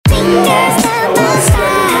fingers down my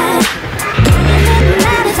spine. You're looking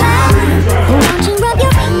out of time. Won't you rub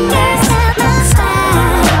your fingers down my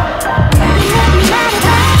spine? You're looking out of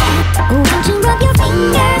time. Won't you rub your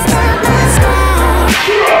fingers down my spine?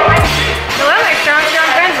 Hello, my strong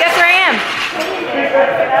friends. Guess where I am?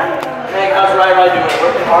 Hey, how's Ryan doing?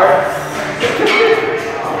 Working hard?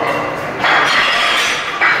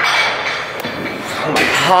 Oh my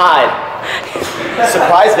god!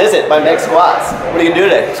 Surprise visit by Meg Squats. What are you gonna do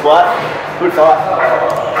today? Squat? Who'd thought?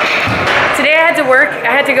 Today I had to work.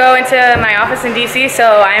 I had to go into my office in DC,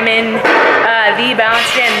 so I'm in the Balance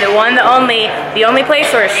Gym, the one, the only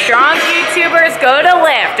place where strong YouTubers go to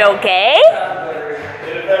lift, okay?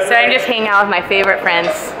 So I'm just hanging out with my favorite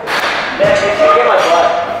friends.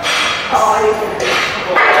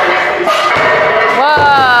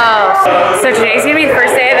 Whoa! So today's gonna be the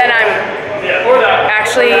first day that I'm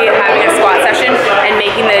actually having a squat session and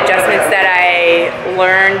making the adjustments that I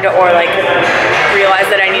learned or like realized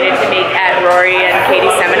that I needed to make at Rory and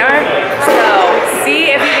Katie's seminar. So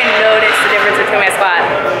see if you can notice the difference between my squat.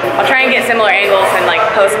 I'll try and get similar angles and like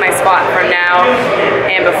post my squat from now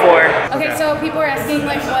and before. Okay, so people are asking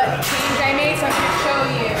like what change I made, so I'm gonna show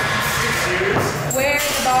you where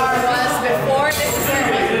the bar was before. This is where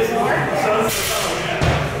it was before.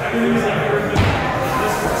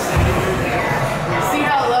 See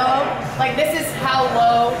how low? Like this is how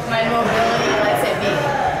low my mobility lets it be.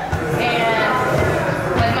 And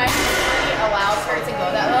like my mobility allows her to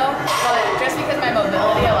go that low, but just because my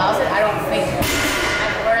mobility allows it, I don't think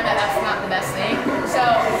I've learned that that's not the best thing. So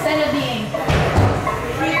instead of being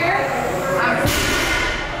here, I'm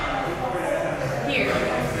here.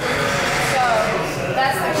 So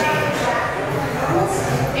that's the change.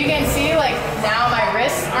 You can see like now my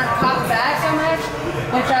wrists aren't cocked back so much,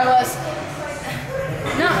 which I was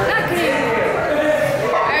not getting.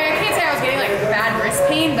 I can't say I was getting like bad wrist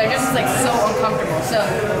pain, but just like so uncomfortable. So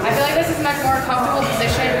I feel like this is a much more comfortable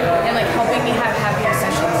position and like helping me have happier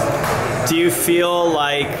sessions. Do you feel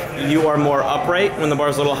like you are more upright when the bar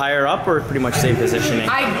is a little higher up, or pretty much same positioning?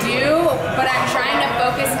 I do, but I'm trying to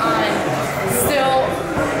focus on still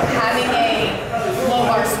having a low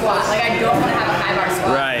bar squat. Like I don't want to have a high bar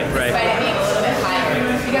squat. Right. Despite it being a little bit higher.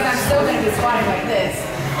 Because I'm still going to be squatting like this.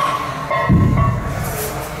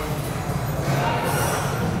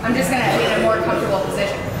 I'm just going to be in a more comfortable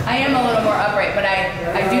position. I am a little more upright, but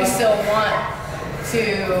I do still want to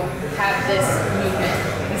have this movement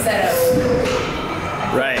instead of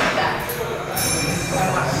right. that.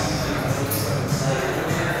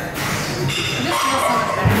 This feels so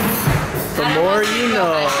much better. The more you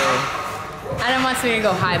know. Adam wants me to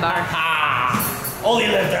go high bar. Only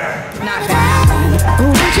lifter. Not sure.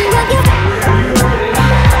 Won't you rub your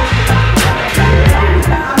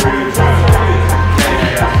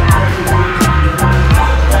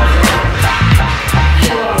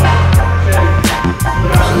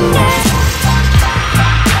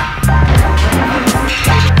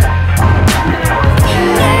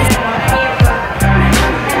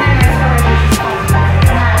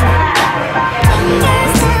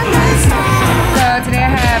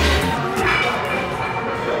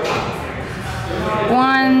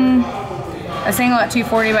a single at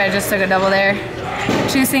 240, but I just took a double there.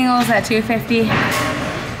 2 singles at 250,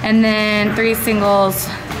 and then 2 singles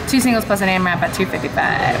plus an AMRAP at 255.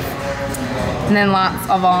 And then lots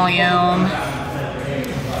of volume.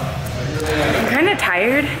 I'm kind of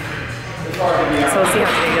tired, so we'll see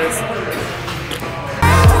how today goes.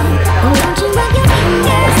 Won't you rub your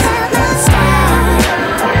fingers down my spine?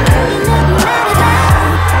 You're looking out of time.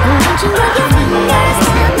 Won't you rub your fingers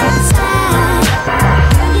down my spine?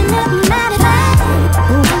 You're looking out of time.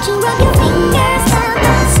 Won't you rub your fingers down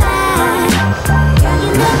my spine?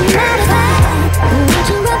 You're looking out of time. Won't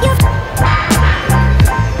you rub your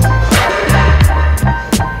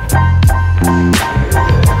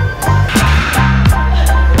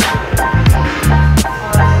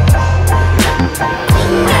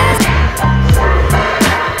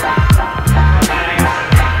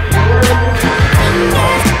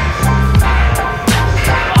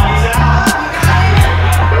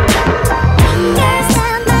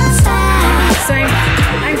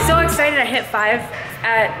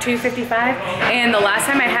at 255, and the last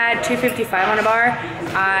time I had 255 on a bar,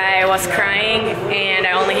 I was crying and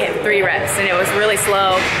I only hit 3 reps and it was really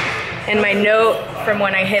slow. And my note from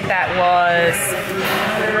when I hit that was,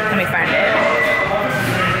 let me find it.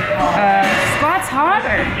 Squats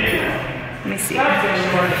harder. Let me see.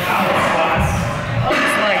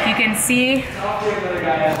 Look, you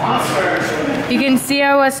can see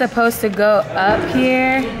I was supposed to go up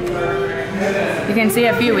here. You can see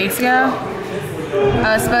a few weeks ago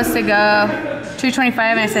I was supposed to go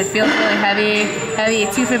 225, and I said feels really heavy,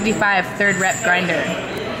 255, third rep grinder.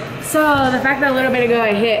 So the fact that a little bit ago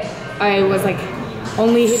I was like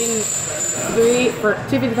only hitting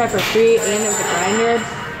 255 for 3, and then there was a grinder.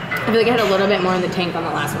 I feel like I had a little bit more in the tank on the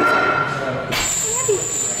last one.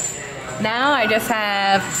 Now I just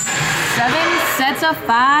have 7 sets of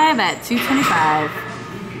 5 at 225,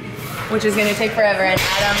 which is gonna take forever, and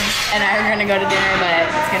Adam and I are gonna go to dinner, but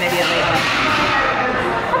it's gonna be a late one.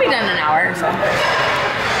 I'll be done in an hour or so.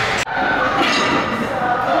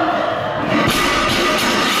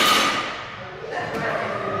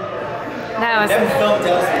 That was Never felt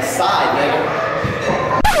down to the side, Megan.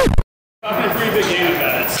 Probably 3 big gaming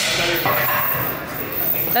pads.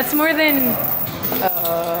 That's more than.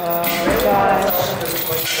 Oh gosh.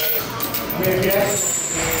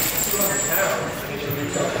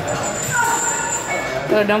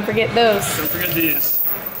 Oh, don't forget those. Don't forget these.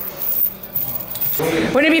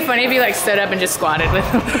 Wouldn't it be funny if you like stood up and just squatted with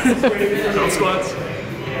them? Belt squats.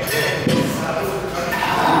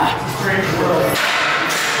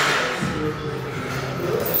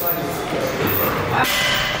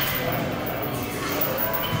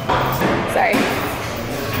 Sorry.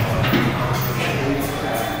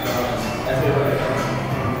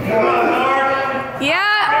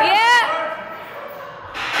 Yeah, yeah.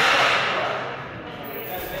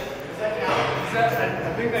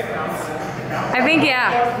 I think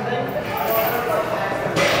yeah.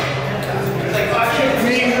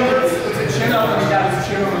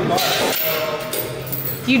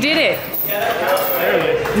 You did it.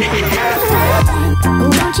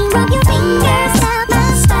 Won't you rub your fingers